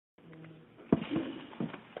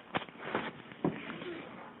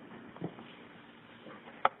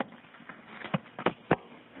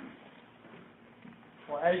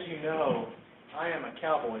as you know, I am a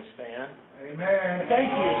Cowboys fan. Amen. Thank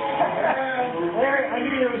you. Larry, I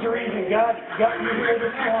knew there was a reason God got you here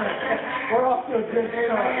this morning. We're off to a good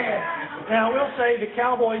start. Now, I will say the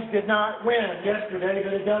Cowboys did not win yesterday,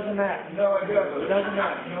 but it doesn't matter. No, it doesn't. It doesn't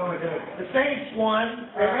matter. No, it doesn't. The Saints won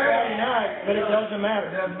Friday night, but it doesn't matter.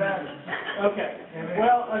 It doesn't matter. Okay.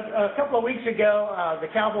 Well, a couple of weeks ago, the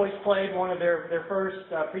Cowboys played one of their first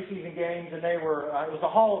preseason games, and they were it was a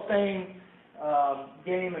Hall of Fame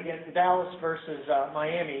game against Dallas versus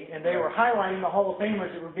Miami, and they were highlighting the Hall of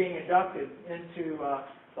Famers that were being inducted into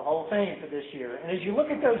the Hall of Fame for this year. And as you look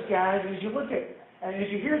at those guys, and as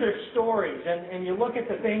you hear their stories, and you look at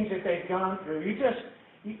the things that they've gone through,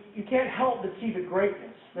 you can't help but see the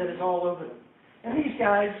greatness that is all over them. And these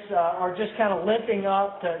guys are just kind of limping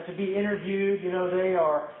up to be interviewed. You know, they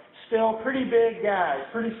are still pretty big guys,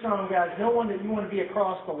 pretty strong guys, no one that you want to be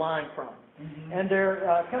across the line from. Mm-hmm. And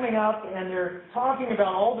they're coming up and they're talking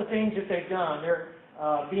about all the things that they've done. They're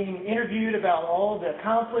being interviewed about all the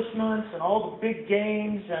accomplishments and all the big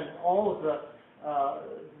games and all of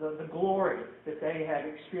the glory that they have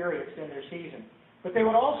experienced in their season. But they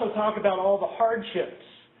would also talk about all the hardships,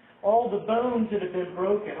 all the bones that have been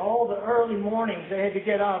broken, all the early mornings they had to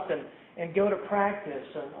get up and go to practice,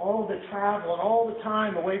 and all the travel and all the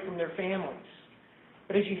time away from their families.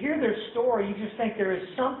 But as you hear their story, you just think there is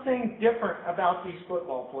something different about these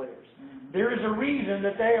football players. Mm-hmm. There is a reason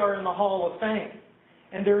that they are in the Hall of Fame.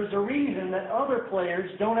 And there is a reason that other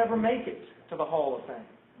players don't ever make it to the Hall of Fame.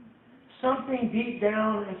 Something deep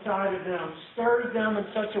down inside of them stirs them in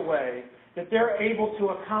such a way that they're able to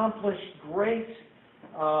accomplish great,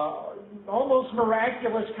 almost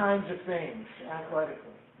miraculous kinds of things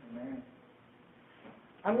athletically. Amen.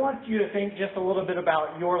 I want you to think just a little bit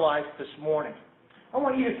about your life this morning. I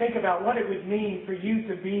want you to think about what it would mean for you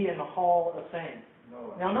to be in the Hall of Fame.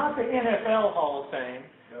 Now, not the NFL Hall of Fame,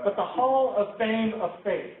 but the Hall of Fame of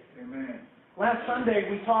faith. Amen. Last Sunday,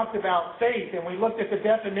 we talked about faith, and we looked at the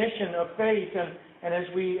definition of faith, and as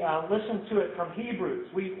we listened to it from Hebrews,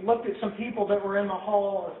 we looked at some people that were in the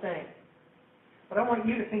Hall of Fame. But I want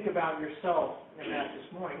you to think about yourself in that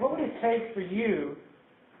this morning. What would it take for you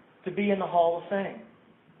to be in the Hall of Fame?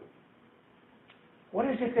 What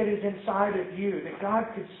is it that is inside of you that God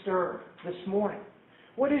could stir this morning?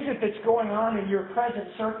 What is it that's going on in your present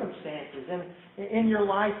circumstances and in your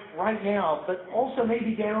life right now, but also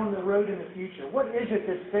maybe down the road in the future? What is it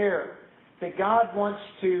that's there that God wants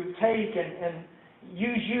to take and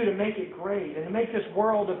use you to make it great and to make this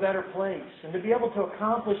world a better place and to be able to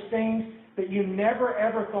accomplish things that you never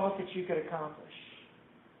ever thought that you could accomplish?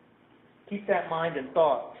 Keep that mind and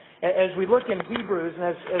thought. As we look in Hebrews, and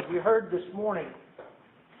as we heard this morning,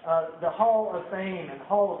 the Hall of Fame and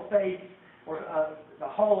Hall of Faith, or the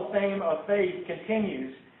Hall of Fame of Faith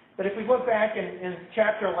continues. But if we look back in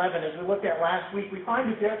chapter 11, as we looked at last week, we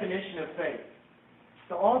find a definition of faith.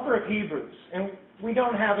 The author of Hebrews, and we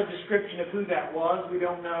don't have a description of who that was. We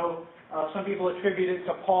don't know. Some people attribute it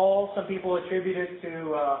to Paul. Some people attribute it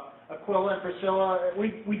to Aquila and Priscilla.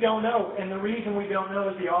 We don't know. And the reason we don't know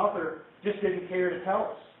is the author just didn't care to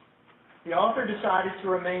tell us. The author decided to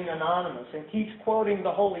remain anonymous and keeps quoting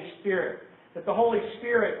the Holy Spirit, that the Holy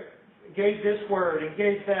Spirit gave this word and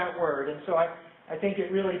gave that word. And so I think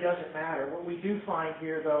it really doesn't matter. What we do find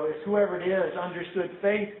here, though, is whoever it is understood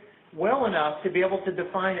faith well enough to be able to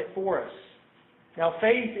define it for us. Now,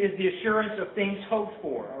 faith is the assurance of things hoped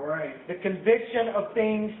for. All right. The conviction of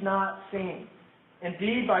things not seen.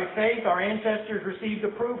 Indeed, by faith, our ancestors received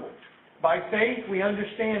approval. By faith, we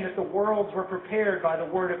understand that the worlds were prepared by the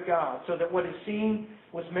Word of God, so that what is seen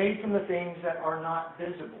was made from the things that are not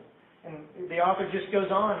visible. And the author just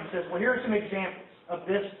goes on. He says, well, here are some examples of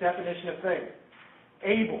this definition of faith.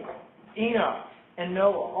 Abel, Enoch, and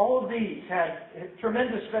Noah, all of these had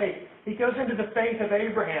tremendous faith. He goes into the faith of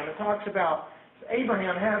Abraham and talks about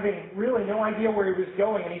Abraham having really no idea where he was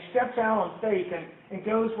going, and he steps out on faith and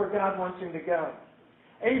goes where God wants him to go.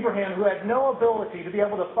 Abraham, who had no ability to be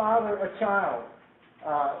able to father a child,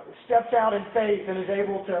 steps out in faith and is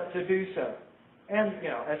able to do so. And,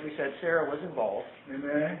 as we said, Sarah was involved.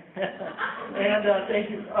 Amen. And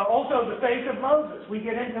thank you. Also, the faith of Moses. We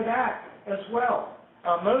get into that as well.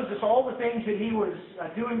 Moses, all the things that he was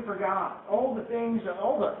doing for God, all the things,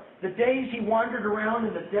 all the days he wandered around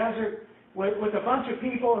in the desert with a bunch of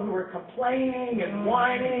people who were complaining and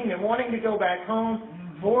whining and wanting to go back home.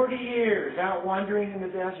 40 years out wandering in the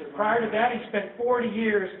desert. Prior to that, he spent 40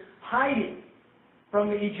 years hiding from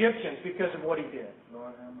the Egyptians because of what he did.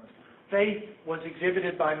 Faith was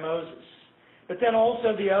exhibited by Moses. But then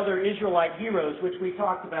also the other Israelite heroes, which we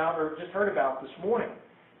talked about or just heard about this morning.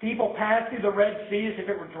 People passed through the Red Sea as if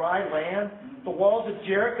it were dry land. The walls of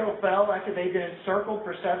Jericho fell after they'd been encircled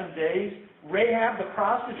for 7 days. Rahab the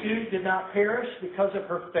prostitute did not perish because of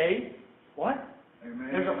her faith. What? Amen.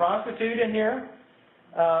 There's a prostitute in here.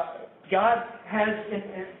 God has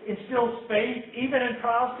instills faith even in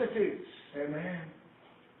prostitutes. Amen.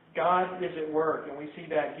 God is at work, and we see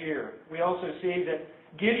that here. We also see that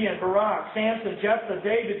Gideon, Barak, Samson, Jephthah,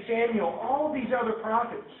 David, Samuel, all of these other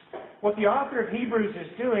prophets, what the author of Hebrews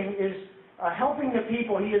is doing is helping the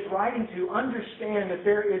people he is writing to understand that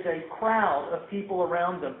there is a crowd of people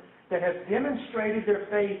around them that have demonstrated their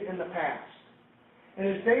faith in the past. And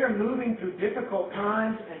as they are moving through difficult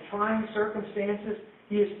times and trying circumstances,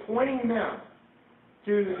 he is pointing them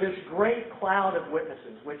to this great cloud of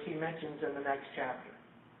witnesses, which he mentions in the next chapter.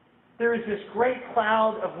 There is this great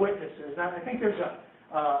cloud of witnesses. Now, I think there's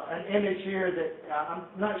an image here that I'm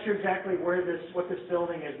not sure exactly what this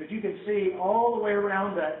building is, but you can see all the way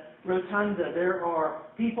around that rotunda there are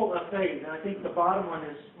people of faith, and I think the bottom one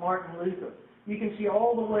is Martin Luther. You can see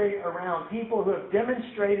all the way around people who have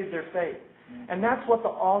demonstrated their faith, and that's what the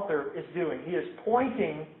author is doing. He is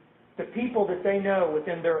pointing to people that they know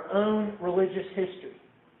within their own religious history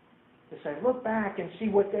to say, look back and see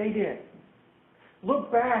what they did.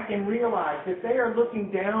 Look back and realize that they are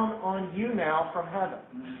looking down on you now from heaven.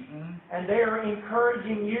 Mm-hmm. And they are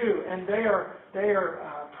encouraging you, and they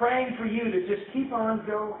are praying for you to just keep on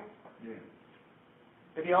going. Yeah.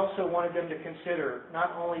 But he also wanted them to consider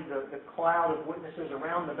not only the cloud of witnesses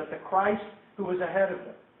around them, but the Christ who was ahead of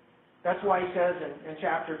them. That's why he says in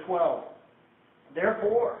chapter 12,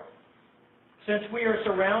 therefore, since we are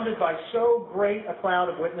surrounded by so great a cloud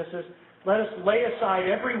of witnesses, let us lay aside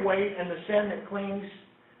every weight and the sin that clings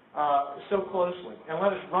so closely, and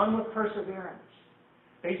let us run with perseverance.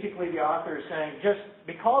 Basically, the author is saying, just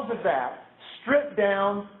because of that, strip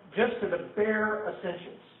down just to the bare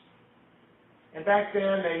essentials. And back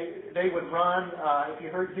then, they would run, if you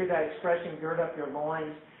hear that expression, gird up your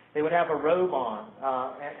loins, they would have a robe on,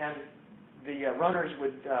 and the runners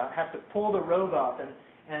would have to pull the robe up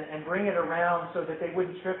and bring it around so that they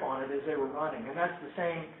wouldn't trip on it as they were running. And that's the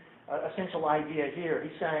same essential idea here.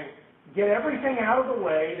 He's saying, get everything out of the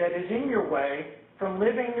way that is in your way from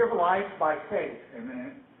living your life by faith.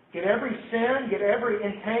 Amen. Get every sin, get every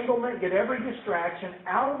entanglement, get every distraction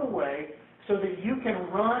out of the way so that you can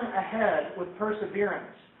run ahead with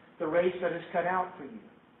perseverance the race that is cut out for you.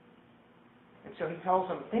 And so he tells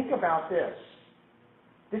them, think about this.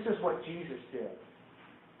 This is what Jesus did.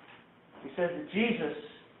 He says that Jesus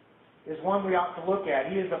is one we ought to look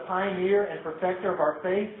at. He is the pioneer and perfecter of our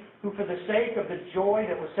faith, who for the sake of the joy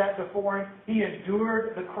that was set before him, he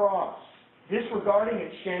endured the cross, disregarding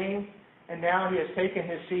its shame, and now he has taken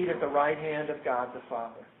his seat at the right hand of God the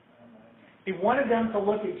Father. He wanted them to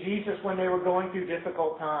look at Jesus when they were going through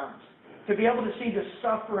difficult times, to be able to see the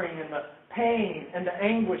suffering and the pain and the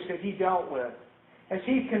anguish that he dealt with, as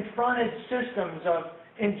he confronted systems of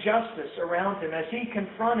injustice around him, as he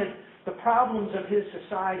confronted the problems of his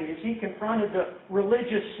society, as he confronted the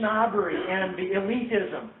religious snobbery and the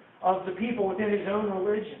elitism of the people within his own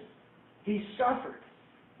religion. He suffered,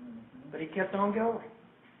 but he kept on going.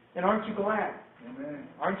 And aren't you glad? Amen.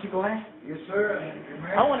 Aren't you glad? Yes, sir.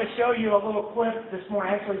 Amen. I want to show you a little clip this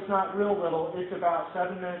morning. Actually, it's not real little. It's about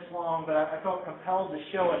 7 minutes long, but I felt compelled to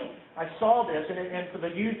show it. I saw this, and for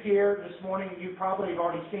the youth here this morning, you probably have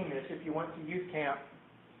already seen this if you went to youth camp.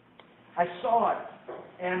 I saw it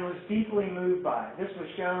and was deeply moved by it. This was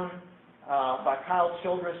shown by Kyle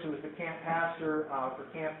Childress, who was the camp pastor for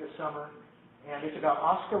camp this summer, and it's about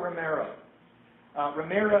Oscar Romero.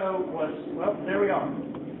 Romero was, well, there we are.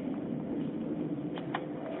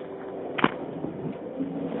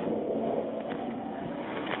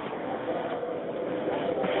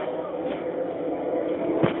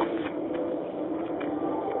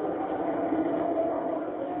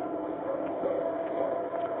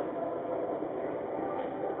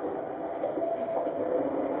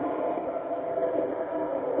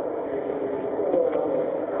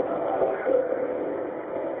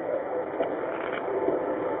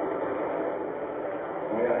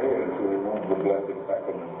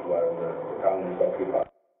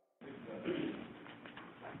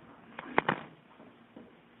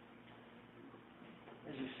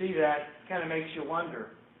 See that, kind of makes you wonder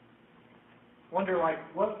like,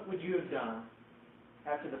 what would you have done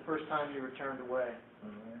after the first time you were turned away?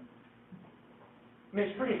 I mean,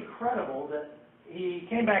 it's pretty incredible that he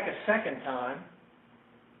came back a second time,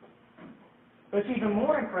 but it's even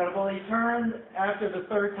more incredible he turned after the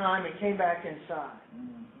third time and came back inside,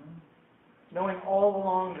 knowing all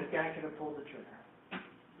along that guy could have pulled the trigger.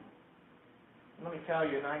 And let me tell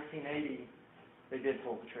you, in 1980, they did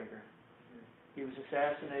pull the trigger. He was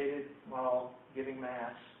assassinated while giving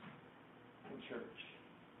Mass in church.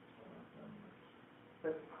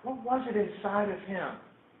 But what was it inside of him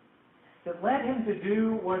that led him to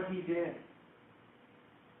do what he did?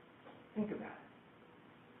 Think about it.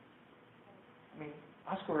 I mean,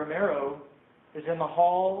 Oscar Romero is in the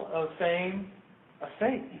Hall of Fame of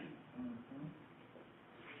faith.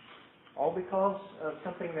 All because of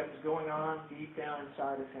something that was going on deep down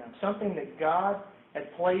inside of him. Something that God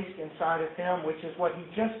had placed inside of him, which is what he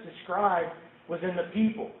just described was in the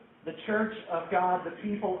people. The church of God, the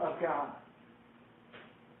people of God.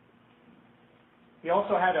 He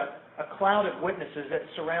also had a cloud of witnesses that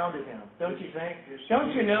surrounded him, don't you think?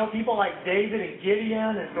 Don't you know people like David and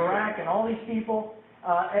Gideon and Barak and all these people,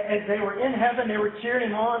 as they were in heaven, they were cheering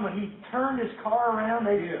him on. When he turned his car around,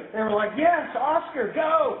 they were like, yes, Oscar,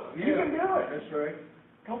 go! You can do it! That's right.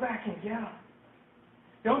 Go back and get him.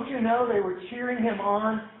 Don't you know they were cheering him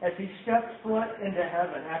on as he stepped foot into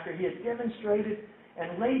heaven after he had demonstrated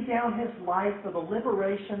and laid down his life for the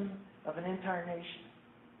liberation of an entire nation?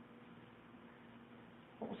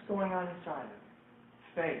 What was going on inside of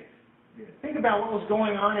him? Faith. Yeah. Think about what was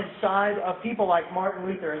going on inside of people like Martin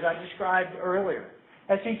Luther, as I described earlier.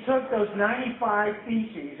 As he took those 95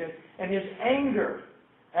 Theses and his anger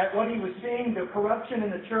at what he was seeing, the corruption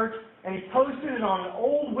in the church, and he posted it on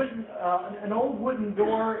an old wooden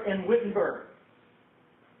door in Wittenberg.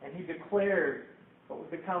 And he declared what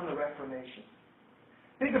would become the Reformation.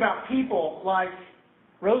 Think about people like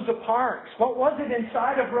Rosa Parks. What was it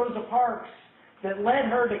inside of Rosa Parks that led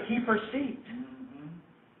her to keep her seat?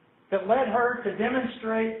 That led her to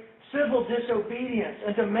demonstrate civil disobedience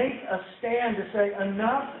and to make a stand to say,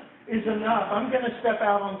 enough is enough. I'm going to step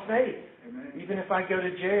out on faith, even if I go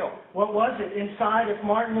to jail. What was it inside of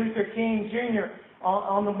Martin Luther King Jr.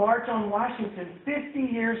 on the March on Washington 50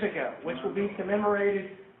 years ago, which will be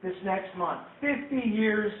commemorated this next month? 50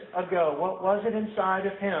 years ago, what was it inside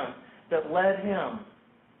of him that led him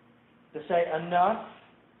to say, enough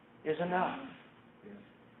is enough?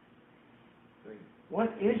 What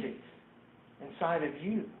is it inside of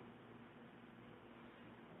you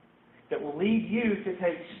that will lead you to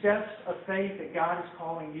take steps of faith that God is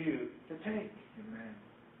calling you to take? Amen.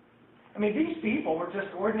 I mean, these people were just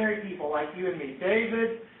ordinary people like you and me.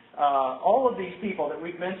 David, all of these people that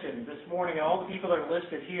we've mentioned this morning, and all the people that are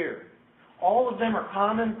listed here, all of them are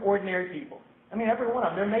common, ordinary people. I mean, every one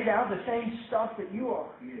of them. They're made out of the same stuff that you are.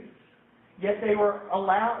 Yes. Yet they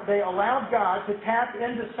allowed God to tap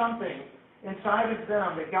into something inside of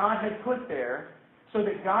them that God had put there so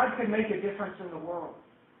that God could make a difference in the world.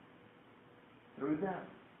 Through them.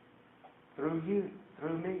 Through you.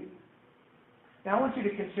 Through me. Now I want you to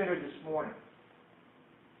consider this morning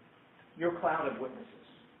your cloud of witnesses.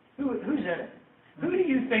 Who's in it? Who do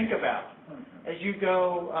you think about as you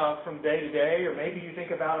go from day to day, or maybe you think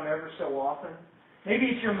about them ever so often? Maybe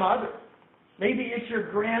it's your mother. Maybe it's your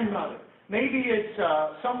grandmother. Maybe it's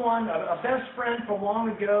someone, a best friend from long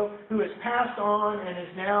ago who has passed on and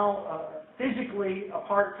is now physically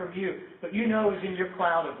apart from you, but you know is in your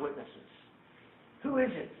cloud of witnesses. Who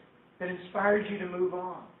is it that inspires you to move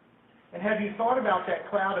on? And have you thought about that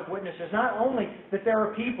cloud of witnesses? Not only that there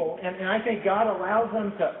are people, and I think God allows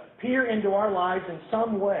them to peer into our lives in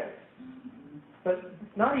some way, but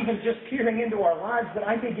not even just peering into our lives, but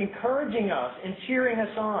I think encouraging us and cheering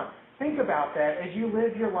us on. Think about that as you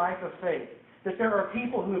live your life of faith, that there are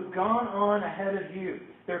people who have gone on ahead of you.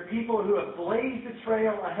 There are people who have blazed the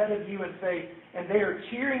trail ahead of you in faith, and they are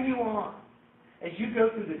cheering you on. As you go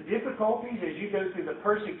through the difficulties, as you go through the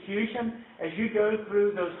persecution, as you go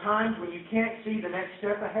through those times when you can't see the next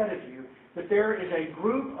step ahead of you, that there is a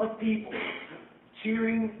group of people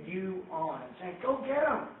cheering you on and saying, go get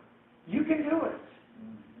them. You can do it.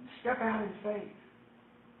 Step out in faith.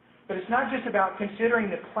 But it's not just about considering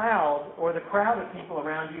the cloud or the crowd of people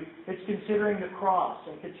around you. It's considering the cross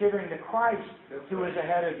and considering the Christ who is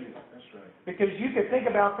ahead of you. That's right. Because you could think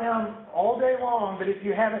about them all day long, but if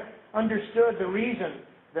you haven't understood the reason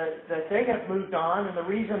that they have moved on and the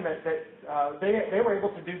reason that they were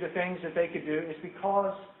able to do the things that they could do is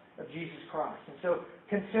because of Jesus Christ. And so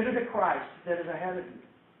consider the Christ that is ahead of you.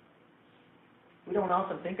 We don't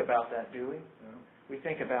often think about that, do we? No. We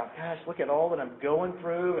think about, gosh, look at all that I'm going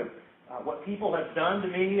through and what people have done to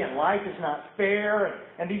me, and life is not fair,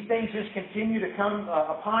 and these things just continue to come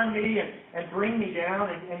upon me and bring me down,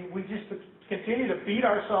 and we just continue to beat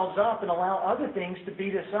ourselves up and allow other things to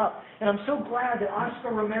beat us up. And I'm so glad that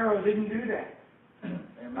Oscar Romero didn't do that.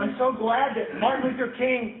 Amen. I'm so glad that Martin Luther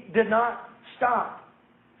King did not stop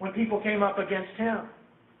when people came up against him.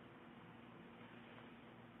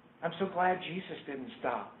 I'm so glad Jesus didn't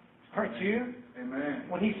stop Aren't you? Amen.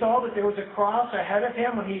 When he saw that there was a cross ahead of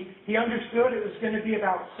him, when he understood it was going to be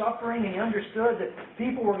about suffering, and he understood that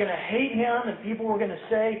people were going to hate him and people were going to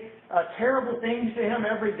say terrible things to him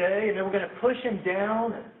every day, and they were going to push him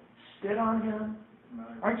down and spit on him.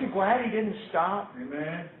 Aren't you glad he didn't stop?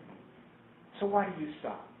 Amen. So why do you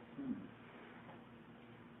stop?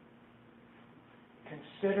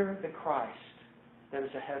 Consider the Christ that is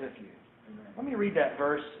ahead of you. Amen. Let me read that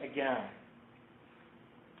verse again.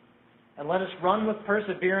 And let us run with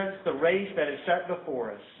perseverance the race that is set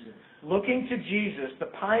before us, looking to Jesus, the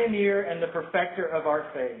pioneer and the perfecter of our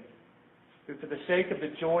faith, who for the sake of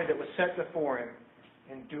the joy that was set before him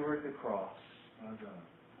endured the cross.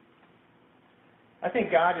 I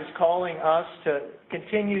think God is calling us to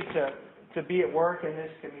continue to be at work in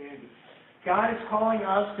this community. God is calling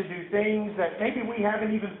us to do things that maybe we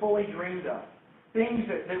haven't even fully dreamed of. Things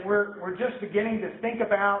that we're just beginning to think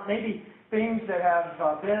about, maybe things that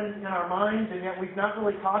have been in our minds and yet we've not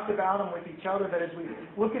really talked about them with each other. But as we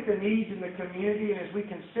look at the needs in the community and as we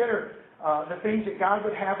consider the things that God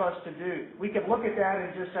would have us to do, we could look at that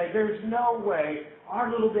and just say, there's no way our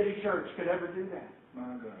little bitty church could ever do that.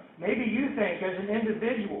 Maybe you think as an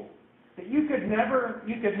individual that you could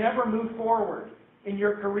never move forward in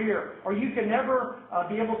your career, or you can never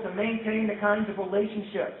be able to maintain the kinds of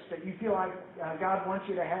relationships that you feel like God wants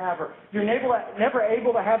you to have, or you're never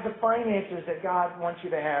able to have the finances that God wants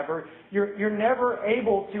you to have, or you're never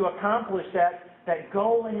able to accomplish that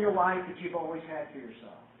goal in your life that you've always had for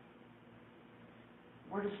yourself.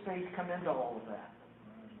 Where does faith come into all of that?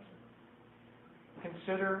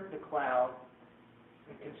 Consider the cloud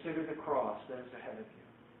and consider the cross that is ahead of you.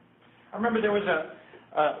 I remember there was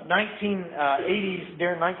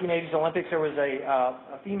during 1980s Olympics, there was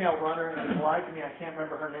a female runner that was like me. I can't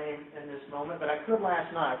remember her name in this moment, but I could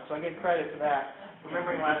last night, so I get credit for that,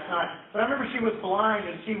 remembering last night. But I remember she was blind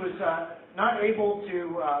and she was not able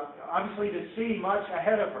to, obviously, to see much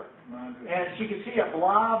ahead of her. And she could see a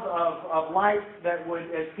blob of light that would,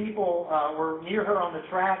 as people were near her on the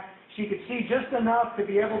track, she could see just enough to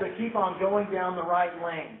be able to keep on going down the right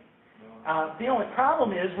lane. The only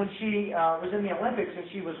problem is when she was in the Olympics and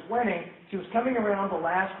she was winning, she was coming around the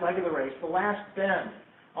last leg of the race, the last bend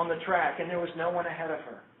on the track, and there was no one ahead of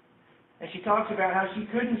her. And she talks about how she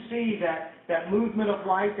couldn't see that movement of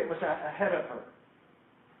light that was ahead of her.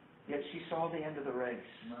 Yet she saw the end of the race.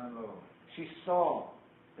 She saw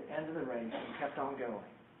the end of the race and kept on going.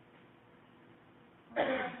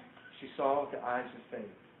 She saw with the eyes of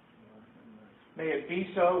faith. May it be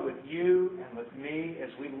so with you and with me as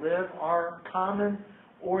we live our common,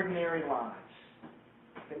 ordinary lives.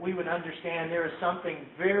 That we would understand there is something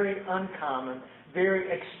very uncommon, very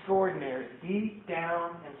extraordinary deep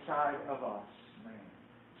down inside of us.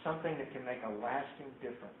 Something that can make a lasting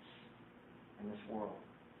difference in this world.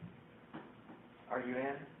 Are you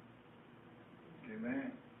in?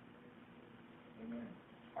 Amen. Amen.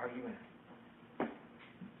 Are you in?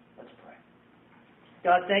 Let's pray.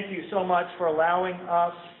 God, thank you so much for allowing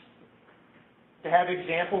us to have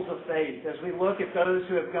examples of faith. As we look at those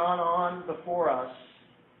who have gone on before us,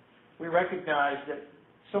 we recognize that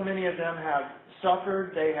so many of them have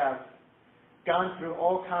suffered. They have gone through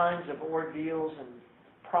all kinds of ordeals and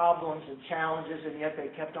problems and challenges, and yet they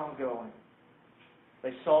kept on going.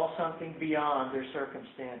 They saw something beyond their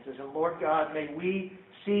circumstances. And Lord God, may we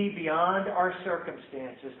see beyond our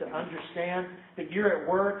circumstances to understand that you're at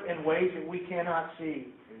work in ways that we cannot see.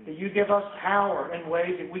 That you give us power in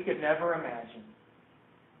ways that we could never imagine.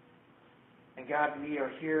 And God, we are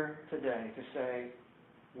here today to say,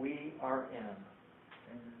 we are in.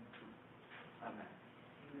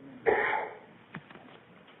 Amen.